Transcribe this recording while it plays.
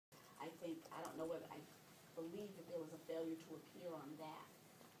believe that there was a failure to appear on that.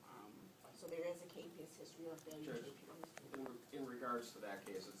 So there is a case history of failure to appear. In regards to that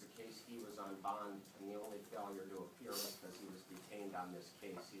case, it's a case he was on bond, and the only failure to appear was because he was detained on this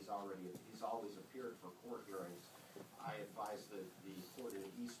case. He's always appeared for court hearings. I advised the court in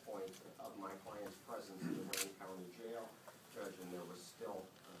East Point of my client's presence in the Wayne County Jail, Judge, and there was still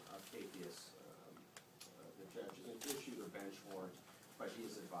a capious. The judge issued a bench warrant, but he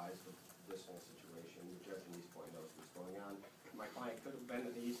is advised of this whole situation. The judge in East Point knows what's going on.